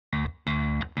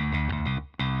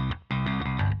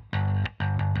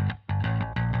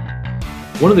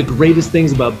One of the greatest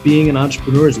things about being an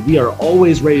entrepreneur is we are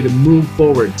always ready to move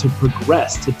forward, to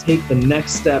progress, to take the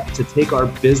next step, to take our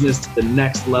business to the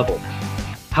next level.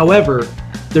 However,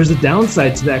 there's a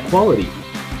downside to that quality.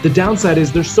 The downside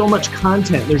is there's so much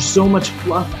content, there's so much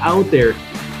fluff out there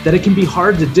that it can be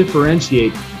hard to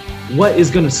differentiate what is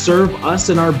going to serve us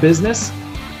in our business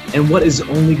and what is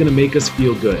only going to make us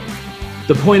feel good.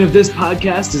 The point of this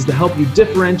podcast is to help you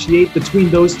differentiate between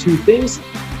those two things,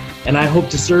 and I hope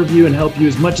to serve you and help you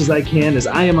as much as I can as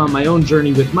I am on my own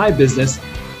journey with my business,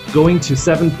 going to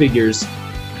 7 figures.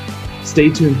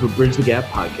 Stay tuned for Bridge the Gap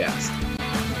podcast.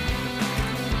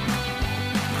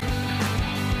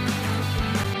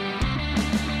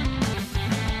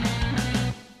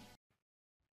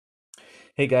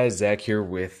 Hey guys, Zach here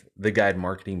with the Guide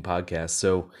Marketing Podcast.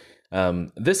 So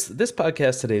this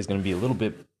podcast today is going to be a little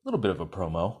bit of a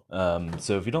promo.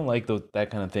 So if you don't like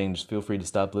that kind of thing, just feel free to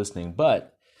stop listening.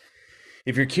 But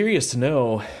if you're curious to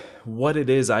know what it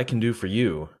is I can do for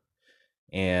you,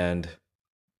 and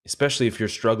especially if you're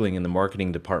struggling in the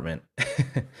marketing department,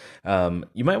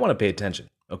 you might want to pay attention.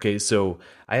 Okay, so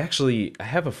I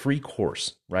have a free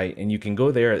course, right? And you can go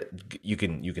there. You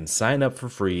can sign up for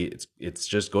free. It's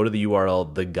just go to the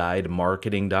URL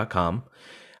theguidemarketing.com.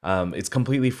 It's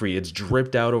completely free. It's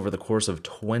dripped out over the course of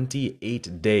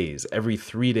 28 days. Every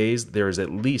 3 days, there's at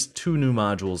least 2 new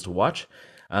modules to watch,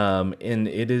 and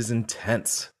it is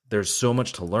intense. There's so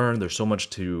much to learn. There's so much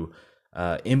to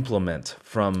implement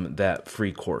from that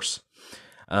free course.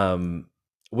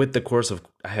 With the course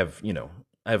I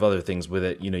have other things with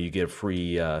it. You get a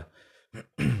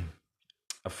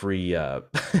free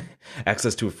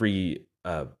access to a free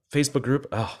Facebook group.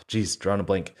 Oh, geez, drawing a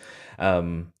blank.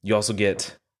 You also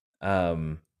get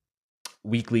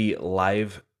weekly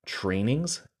live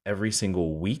trainings every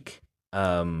single week.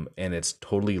 And it's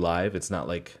totally live. It's not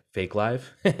like fake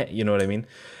live. You know what I mean?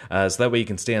 So that way you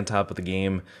can stay on top of the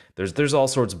game. There's all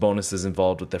sorts of bonuses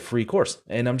involved with the free course,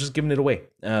 and I'm just giving it away.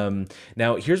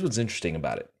 Now, here's what's interesting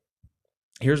about it.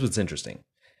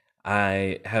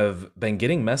 I have been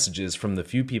getting messages from the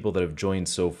few people that have joined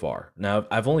so far. Now,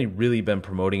 I've only really been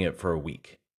promoting it for a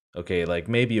week, okay, like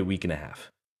maybe a week and a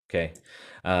half, okay,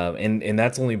 and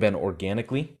that's only been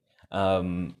organically.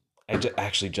 I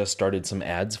actually just started some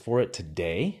ads for it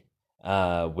today,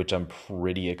 which I'm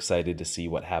pretty excited to see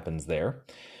what happens there.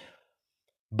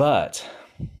 But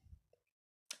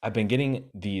I've been getting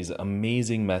these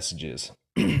amazing messages,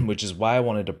 which is why I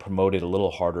wanted to promote it a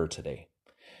little harder today.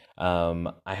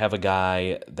 I have a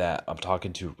guy that I'm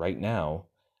talking to right now,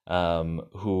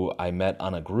 who I met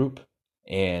on a group,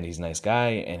 and he's a nice guy,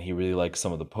 and he really likes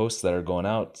some of the posts that are going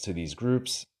out to these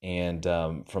groups, and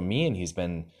from me, and he's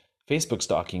been Facebook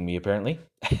stalking me apparently,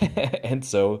 and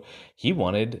so he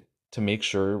wanted to make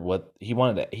sure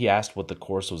he asked what the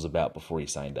course was about before he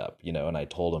signed up, and I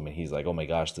told him, and he's like, oh my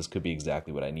gosh, this could be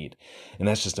exactly what I need, and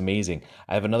that's just amazing.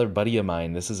 I have another buddy of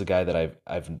mine. This is a guy that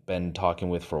I've been talking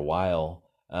with for a while.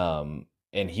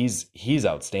 And he's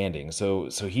outstanding. So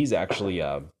he's actually,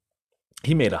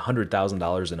 he made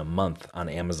 $100,000 in a month on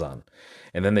Amazon,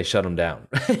 and then they shut him down,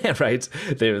 right?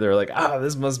 They're like,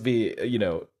 this must be,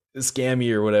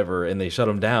 scammy or whatever. And they shut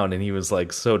him down, and he was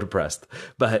like so depressed,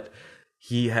 but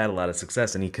he had a lot of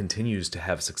success, and he continues to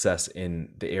have success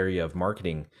in the area of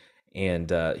marketing. And,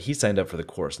 he signed up for the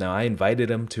course. Now I invited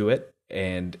him to it,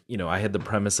 and, I had the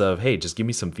premise of, hey, just give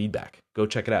me some feedback. Go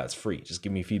check it out. It's free. Just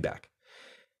give me feedback.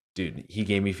 Dude, he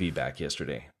gave me feedback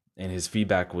yesterday, and his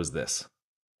feedback was this.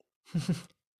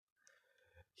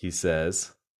 He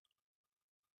says,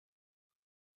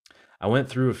 I went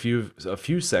through a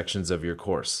few sections of your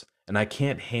course, and I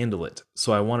can't handle it,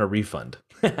 so I want a refund.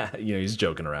 He's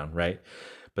joking around, right?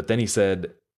 But then he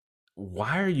said,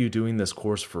 why are you doing this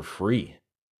course for free?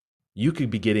 You could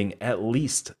be getting at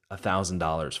least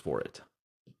 $1,000 for it.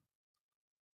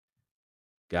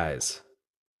 Guys,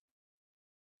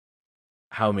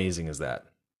 how amazing is that?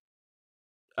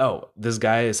 Oh, this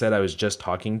guy I said I was just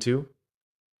talking to,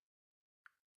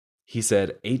 he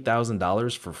said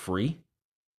 $8,000 for free?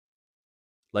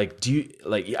 Like,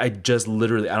 I just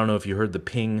literally, I don't know if you heard the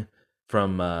ping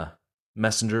from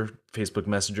Facebook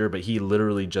Messenger, but he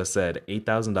literally just said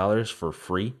 $8,000 for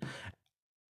free.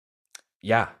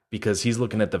 Yeah, because he's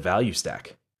looking at the value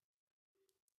stack.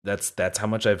 That's how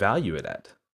much I value it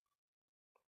at.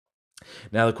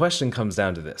 Now the question comes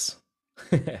down to this.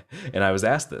 And I was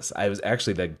asked this. I was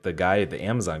actually the guy, the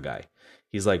Amazon guy.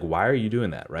 He's like, why are you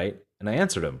doing that, right? And I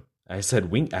answered him. I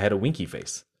said, I had a winky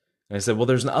face. And I said, well,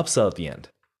 there's an upsell at the end.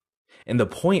 And the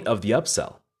point of the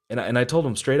upsell, and I told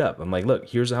him straight up, I'm like, look,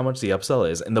 here's how much the upsell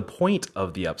is. And the point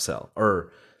of the upsell,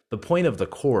 or the point of the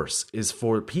course, is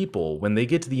for people, when they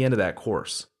get to the end of that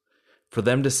course, for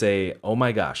them to say, oh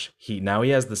my gosh, he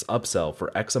has this upsell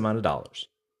for X amount of dollars.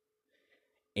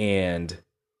 And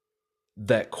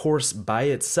that course by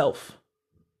itself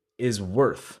is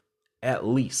worth at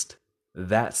least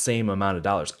that same amount of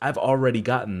dollars. I've already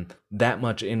gotten that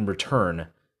much in return.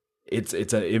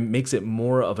 It makes it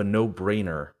more of a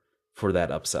no-brainer for that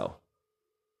upsell.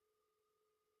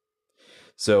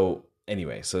 So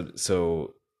anyway,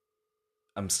 so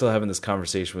I'm still having this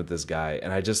conversation with this guy,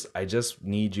 and I just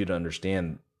need you to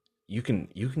understand, you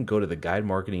can go to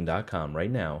theguidemarketing.com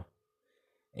right now,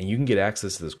 and you can get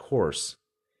access to this course.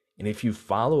 And if you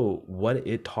follow what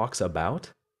it talks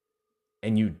about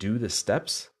and you do the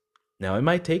steps, now it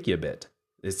might take you a bit.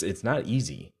 It's not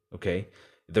easy, okay?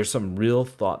 There's some real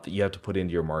thought that you have to put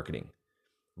into your marketing.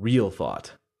 Real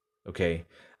thought, okay?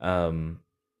 I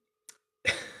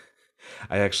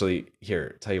actually,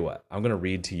 here, tell you what, I'm going to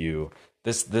read to you.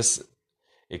 This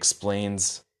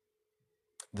explains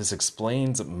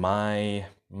my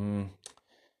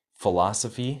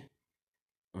philosophy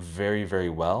very, very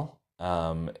well.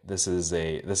 This is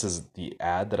the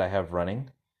ad that I have running.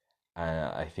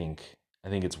 I think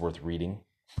it's worth reading.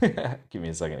 Give me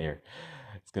a second here.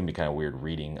 It's gonna be kind of weird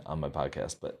reading on my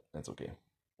podcast, but that's okay.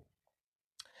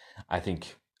 I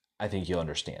think you'll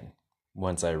understand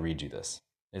once I read you this.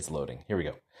 It's loading. Here we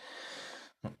go.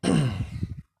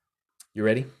 You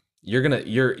ready?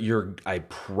 I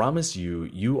promise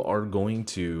you are going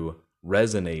to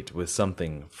resonate with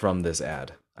something from this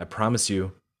ad. I promise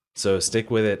you. So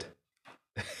stick with it.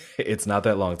 It's not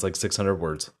that long. It's like 600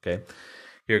 words. Okay.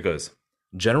 Here it goes.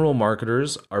 General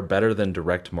marketers are better than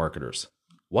direct marketers.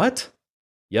 What?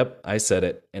 Yep, I said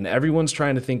it. And everyone's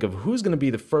trying to think of who's going to be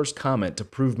the first comment to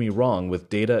prove me wrong with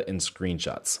data and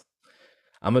screenshots.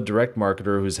 I'm a direct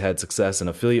marketer who's had success in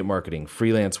affiliate marketing,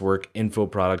 freelance work, info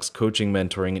products, coaching,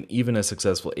 mentoring, and even a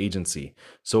successful agency.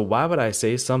 So why would I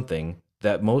say something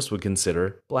that most would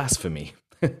consider blasphemy?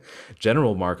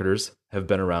 General marketers have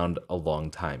been around a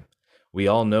long time. We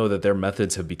all know that their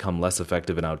methods have become less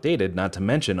effective and outdated, not to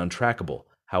mention untrackable.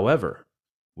 However,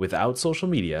 without social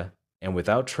media and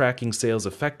without tracking sales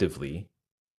effectively,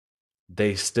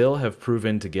 they still have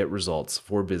proven to get results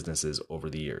for businesses over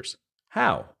the years.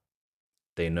 How?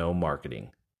 They know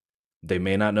marketing. They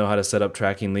may not know how to set up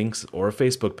tracking links or a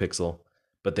Facebook pixel,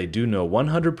 but they do know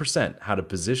 100% how to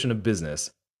position a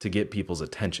business to get people's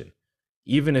attention,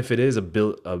 even if it is a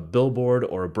billboard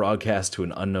or a broadcast to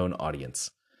an unknown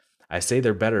audience. I say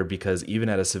they're better because even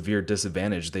at a severe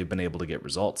disadvantage, they've been able to get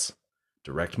results.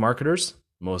 Direct marketers,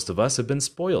 most of us have been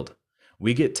spoiled.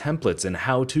 We get templates and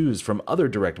how-tos from other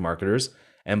direct marketers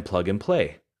and plug and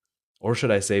play. Or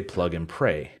should I say plug and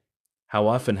pray? How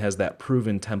often has that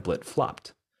proven template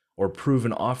flopped or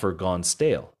proven offer gone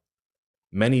stale?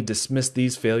 Many dismiss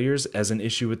these failures as an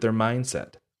issue with their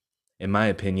mindset. In my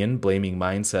opinion, blaming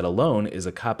mindset alone is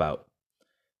a cop-out.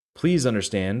 Please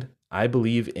understand, I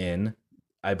believe in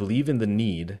the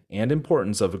need and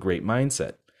importance of a great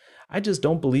mindset. I just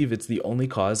don't believe it's the only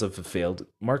cause of a failed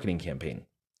marketing campaign.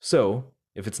 So,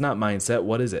 if it's not mindset,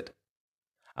 what is it?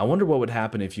 I wonder what would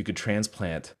happen if you could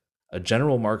transplant a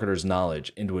general marketer's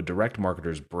knowledge into a direct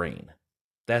marketer's brain.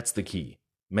 That's the key.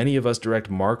 Many of us direct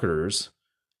marketers,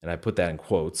 and I put that in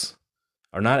quotes,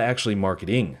 are not actually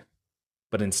marketing,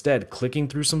 but instead clicking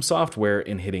through some software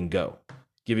and hitting go,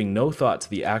 giving no thought to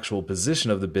the actual position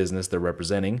of the business they're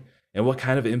representing and what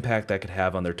kind of impact that could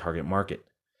have on their target market.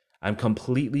 I'm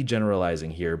completely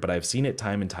generalizing here, but I've seen it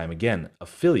time and time again.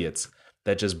 Affiliates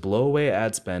that just blow away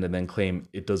ad spend and then claim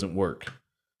it doesn't work.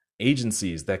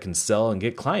 Agencies that can sell and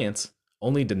get clients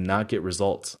only to not get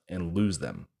results and lose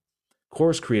them.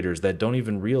 Course creators that don't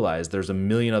even realize there's a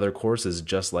million other courses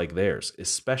just like theirs,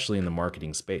 especially in the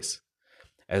marketing space.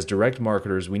 As direct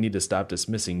marketers, we need to stop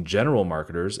dismissing general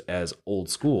marketers as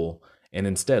old school and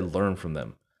instead learn from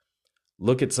them.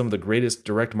 Look at some of the greatest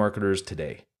direct marketers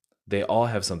today. They all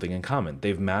have something in common.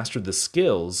 They've mastered the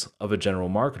skills of a general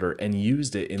marketer and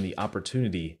used it in the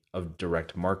opportunity of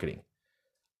direct marketing.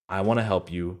 I want to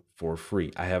help you for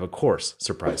free. I have a course,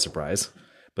 surprise, surprise.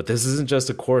 But this isn't just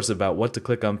a course about what to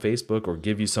click on Facebook or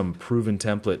give you some proven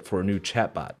template for a new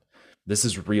chatbot. This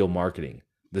is real marketing.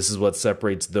 This is what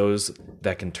separates those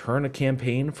that can turn a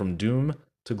campaign from doom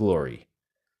to glory.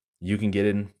 You can get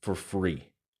in for free.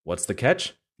 What's the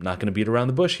catch? I'm not going to beat around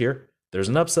the bush here. There's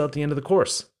an upsell at the end of the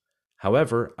course.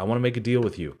 However, I want to make a deal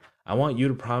with you. I want you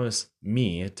to promise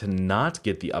me to not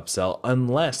get the upsell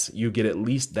unless you get at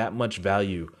least that much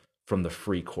value from the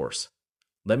free course.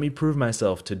 Let me prove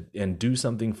myself and do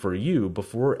something for you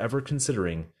before ever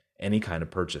considering any kind of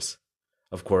purchase.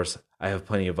 Of course, I have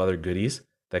plenty of other goodies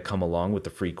that come along with the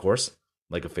free course,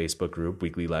 like a Facebook group,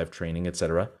 weekly live training,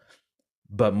 etc.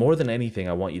 But more than anything,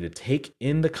 I want you to take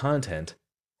in the content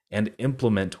and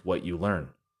implement what you learn.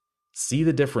 See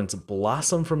the difference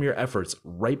blossom from your efforts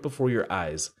right before your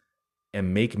eyes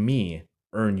and make me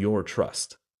earn your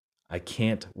trust. I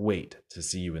can't wait to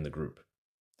see you in the group.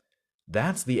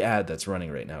 That's the ad that's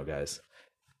running right now, guys.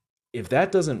 If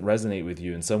that doesn't resonate with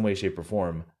you in some way, shape, or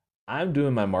form, I'm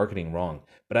doing my marketing wrong.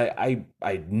 But I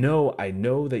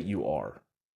know that you are.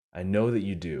 I know that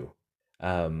you do.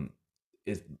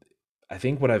 I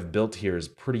think what I've built here is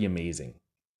pretty amazing.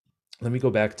 Let me go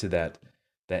back to that,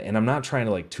 and I'm not trying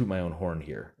to like toot my own horn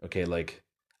here. Okay, like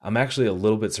I'm actually a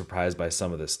little bit surprised by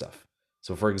some of this stuff.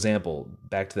 So for example,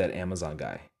 back to that Amazon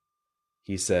guy.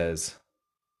 He says,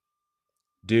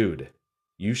 dude,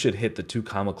 you should hit the 2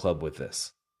 Comma Club with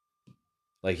this.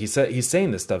 Like he's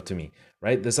saying this stuff to me,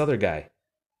 right? This other guy,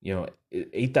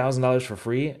 $8,000 for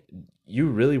free. You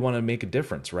really want to make a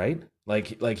difference, right?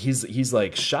 Like he's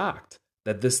like shocked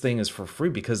that this thing is for free,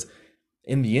 because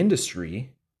in the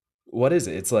industry, what is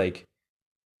it? It's like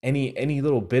any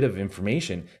little bit of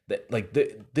information that like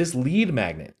this lead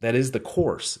magnet that is the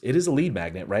course. It is a lead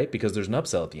magnet, right? Because there's an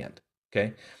upsell at the end.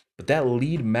 Okay. But that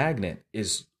lead magnet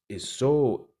is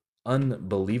so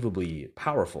unbelievably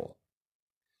powerful.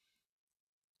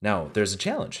 Now, there's a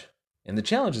challenge. And the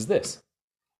challenge is this.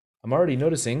 I'm already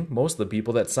noticing most of the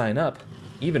people that sign up,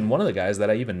 even one of the guys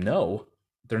that I even know,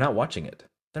 they're not watching it.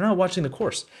 They're not watching the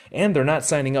course. And they're not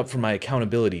signing up for my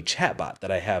accountability chatbot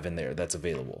that I have in there that's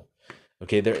available.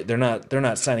 Okay, they're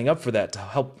not signing up for that to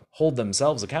help hold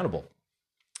themselves accountable.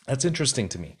 That's interesting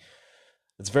to me.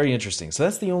 It's very interesting. So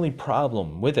that's the only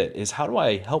problem with it, is how do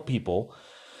I help people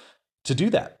to do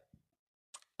that?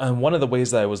 And one of the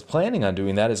ways that I was planning on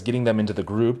doing that is getting them into the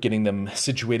group, getting them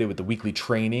situated with the weekly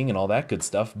training and all that good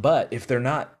stuff. But if they're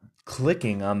not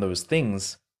clicking on those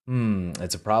things,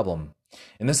 it's a problem.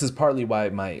 And this is partly why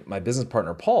my business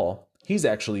partner, Paul, he's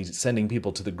actually sending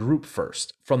people to the group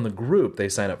first. From the group, they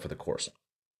sign up for the course.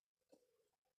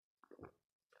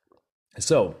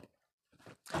 So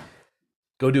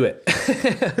go do it.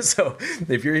 So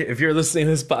if you're listening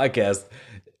to this podcast,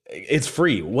 it's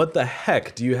free. What the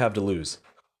heck do you have to lose?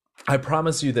 I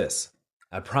promise you this.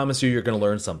 I promise you're going to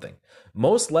learn something.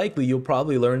 Most likely, you'll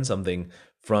probably learn something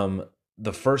from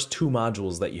the first 2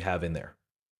 modules that you have in there.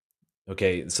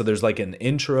 Okay, so there's like an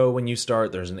intro when you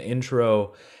start. There's an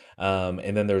intro,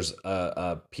 and then there's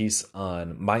a piece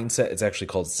on mindset. It's actually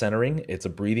called centering. It's a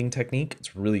breathing technique.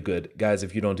 It's really good. Guys,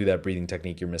 if you don't do that breathing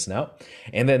technique, you're missing out.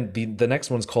 And then the next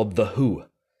one's called the who.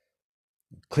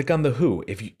 Click on the who.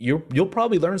 If you'll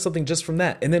probably learn something just from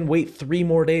that, and then wait 3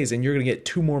 more days and you're going to get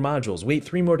 2 more modules. Wait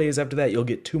 3 more days after that, you'll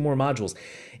get 2 more modules.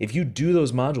 If you do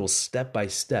those modules step by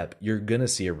step, you're going to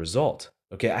see a result.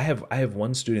 Okay, I have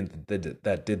one student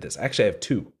that did this. Actually, I have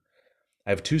 2. I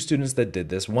have 2 students that did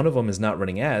this. One of them is not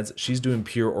running ads. She's doing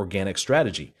pure organic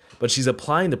strategy, but she's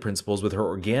applying the principles with her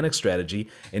organic strategy,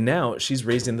 and now she's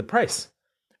raising the price,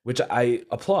 which I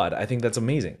applaud. I think that's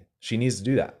amazing. She needs to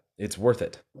do that. It's worth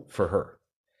it for her.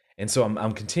 And so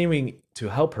I'm continuing to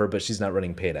help her, but she's not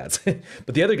running paid ads.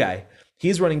 But the other guy,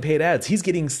 he's running paid ads. He's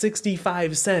getting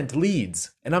 65-cent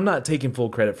leads. And I'm not taking full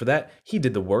credit for that. He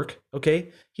did the work, okay?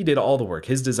 He did all the work.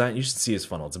 His design, you should see his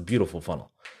funnel. It's a beautiful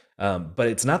funnel. But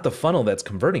it's not the funnel that's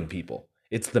converting people.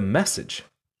 It's the message,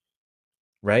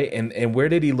 right? And where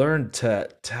did he learn to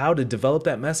how to develop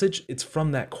that message? It's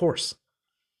from that course.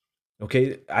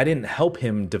 Okay, I didn't help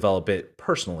him develop it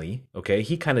personally, okay?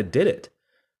 He kind of did it.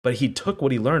 But he took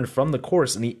what he learned from the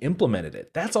course and he implemented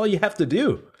it. That's all you have to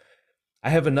do.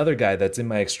 I have another guy that's in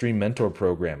my Extreme Mentor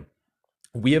program.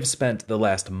 We have spent the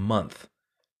last month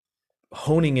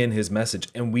honing in his message,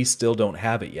 and we still don't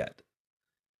have it yet.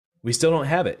 We still don't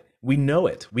have it. We know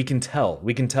it. We can tell.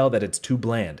 We can tell that it's too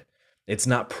bland. It's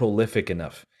not prolific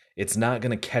enough. It's not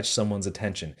going to catch someone's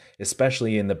attention,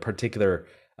 especially in the particular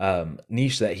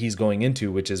niche that he's going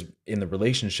into, which is in the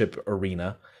relationship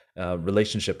arena.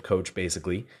 Relationship coach,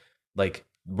 basically. Like,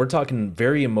 we're talking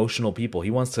very emotional people. He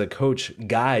wants to coach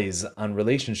guys on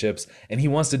relationships, and he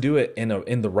wants to do it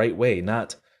in the right way,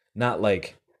 not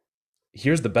like,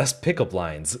 here's the best pickup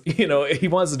lines. He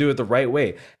wants to do it the right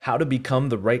way. How to become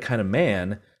the right kind of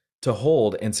man to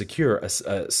hold and secure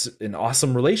an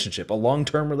awesome relationship, a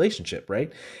long-term relationship,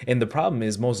 right? And the problem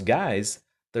is most guys,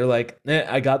 they're like,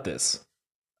 I got this.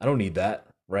 I don't need that,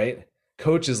 right?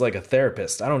 Coach is like a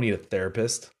therapist. I don't need a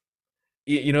therapist.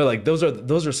 Like those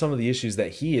are some of the issues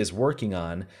that he is working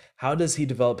on. How does he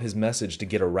develop his message to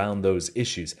get around those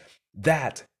issues?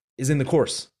 That is in the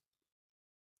course.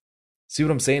 See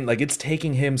what I'm saying? Like, it's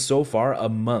taking him so far a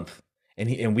month,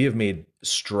 and we have made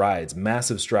strides,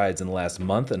 massive strides in the last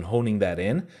month and honing that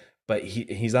in. but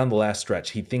he's on the last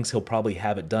stretch. He thinks he'll probably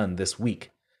have it done this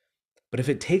week. But if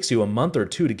it takes you a month or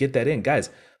two to get that in, guys,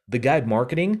 the guide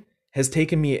marketing has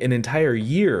taken me an entire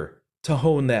year to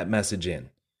hone that message in.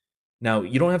 Now,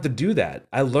 you don't have to do that.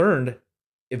 I learned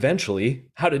eventually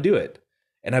how to do it.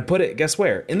 And I put it, guess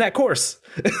where? In that course.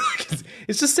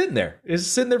 It's just sitting there. It's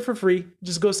just sitting there for free.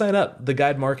 Just go sign up,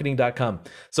 theguidemarketing.com.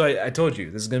 So I told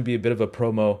you, this is going to be a bit of a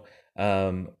promo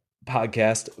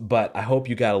podcast, but I hope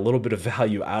you got a little bit of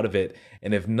value out of it.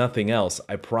 And if nothing else,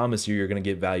 I promise you're going to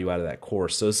get value out of that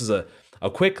course. So this is a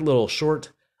quick little short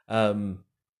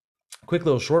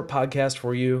podcast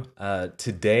for you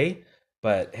today.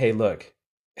 But hey, look,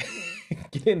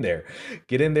 get in there,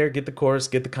 get the course,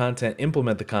 get the content,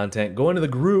 implement the content, go into the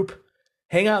group,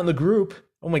 hang out in the group.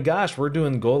 Oh my gosh, we're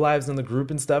doing go lives in the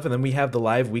group and stuff. And then we have the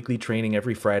live weekly training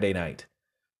every Friday night.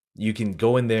 You can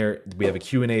go in there. We have a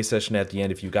Q&A session at the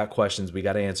end. If you've got questions, we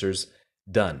got answers.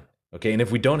 Done. Okay. And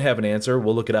if we don't have an answer,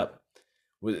 we'll look it up.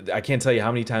 I can't tell you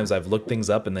how many times I've looked things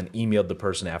up and then emailed the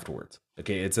person afterwards.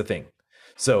 Okay. It's a thing.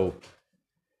 So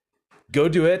go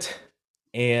do it.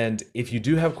 And if you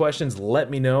do have questions, let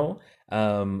me know.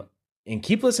 And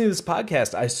keep listening to this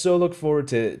podcast. I so look forward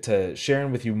to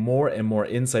sharing with you more and more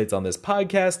insights on this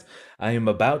podcast. I am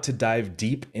about to dive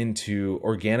deep into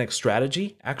organic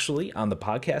strategy, actually, on the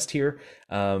podcast here.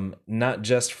 Not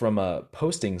just from a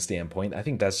posting standpoint. I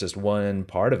think that's just one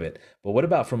part of it. But what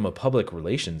about from a public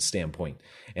relations standpoint?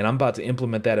 And I'm about to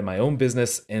implement that in my own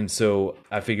business. And so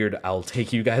I figured I'll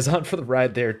take you guys on for the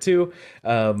ride there too.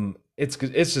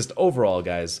 It's just overall,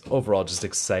 guys, just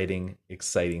exciting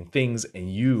things,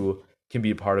 and you can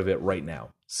be a part of it right now.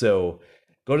 So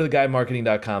go to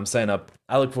theguidemarketing.com, sign up.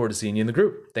 I look forward to seeing you in the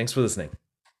group. Thanks for listening.